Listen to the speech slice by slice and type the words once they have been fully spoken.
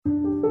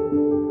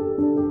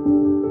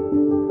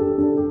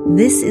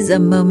This is a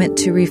moment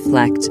to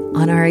reflect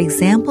on our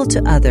example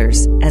to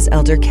others as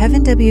Elder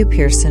Kevin W.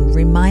 Pearson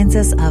reminds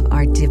us of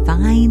our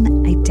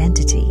divine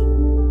identity.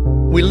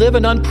 We live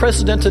in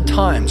unprecedented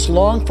times,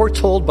 long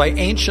foretold by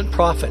ancient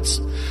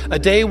prophets, a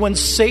day when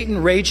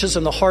Satan rages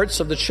in the hearts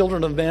of the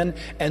children of men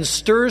and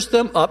stirs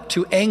them up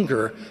to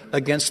anger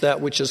against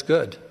that which is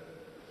good.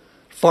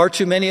 Far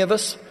too many of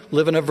us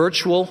live in a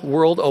virtual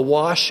world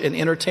awash in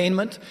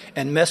entertainment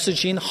and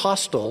messaging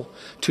hostile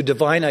to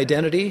divine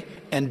identity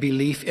and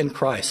belief in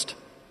Christ.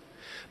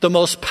 The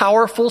most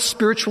powerful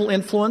spiritual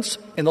influence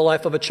in the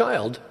life of a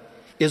child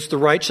is the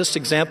righteous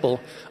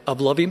example of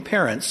loving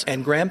parents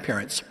and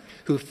grandparents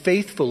who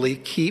faithfully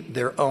keep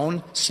their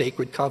own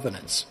sacred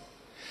covenants.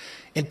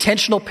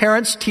 Intentional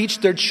parents teach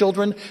their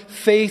children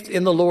faith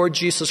in the Lord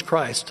Jesus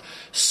Christ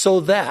so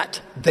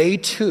that they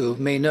too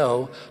may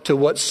know to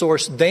what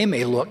source they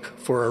may look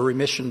for a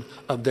remission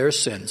of their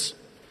sins.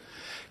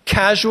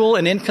 Casual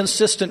and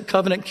inconsistent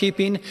covenant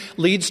keeping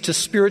leads to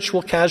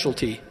spiritual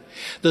casualty.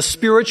 The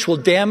spiritual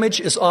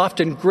damage is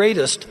often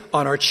greatest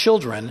on our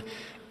children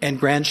and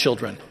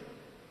grandchildren.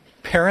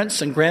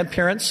 Parents and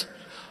grandparents,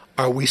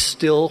 are we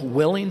still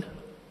willing?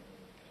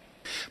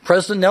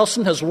 President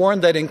Nelson has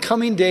warned that in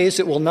coming days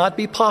it will not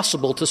be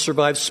possible to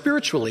survive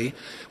spiritually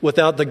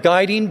without the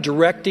guiding,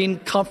 directing,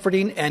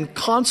 comforting, and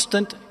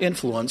constant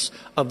influence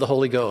of the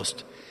Holy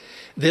Ghost.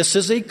 This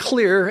is a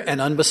clear and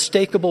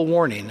unmistakable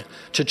warning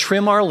to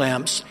trim our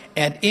lamps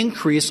and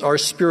increase our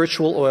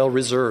spiritual oil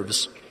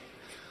reserves.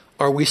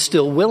 Are we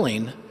still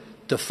willing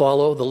to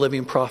follow the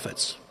living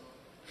prophets?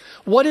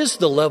 What is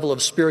the level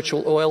of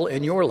spiritual oil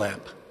in your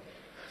lamp?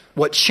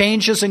 What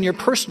changes in your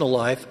personal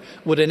life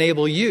would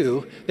enable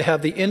you to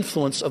have the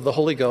influence of the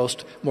Holy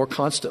Ghost more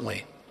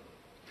constantly?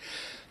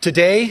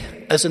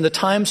 Today, as in the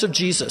times of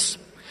Jesus,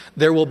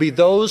 there will be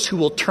those who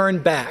will turn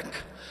back,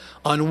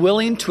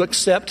 unwilling to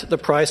accept the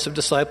price of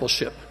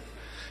discipleship.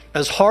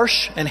 As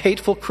harsh and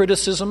hateful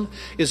criticism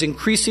is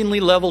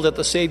increasingly leveled at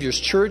the Savior's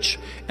church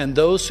and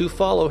those who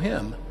follow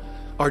him,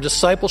 our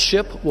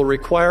discipleship will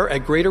require a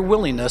greater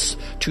willingness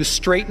to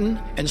straighten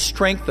and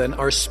strengthen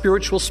our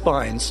spiritual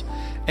spines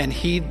and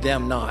heed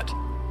them not.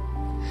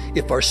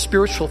 If our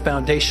spiritual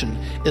foundation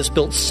is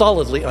built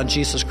solidly on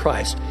Jesus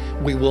Christ,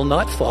 we will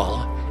not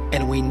fall,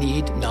 and we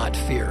need not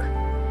fear.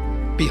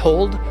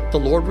 Behold, the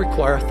Lord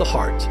requireth the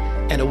heart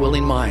and a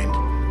willing mind,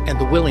 and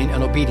the willing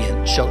and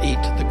obedient shall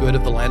eat the good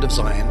of the land of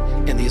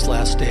Zion in these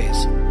last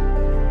days.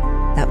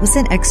 That was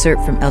an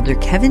excerpt from Elder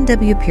Kevin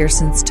W.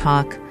 Pearson's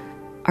talk,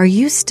 Are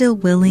You Still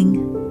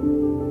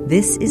Willing?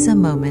 This is a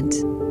moment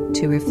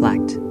to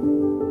reflect.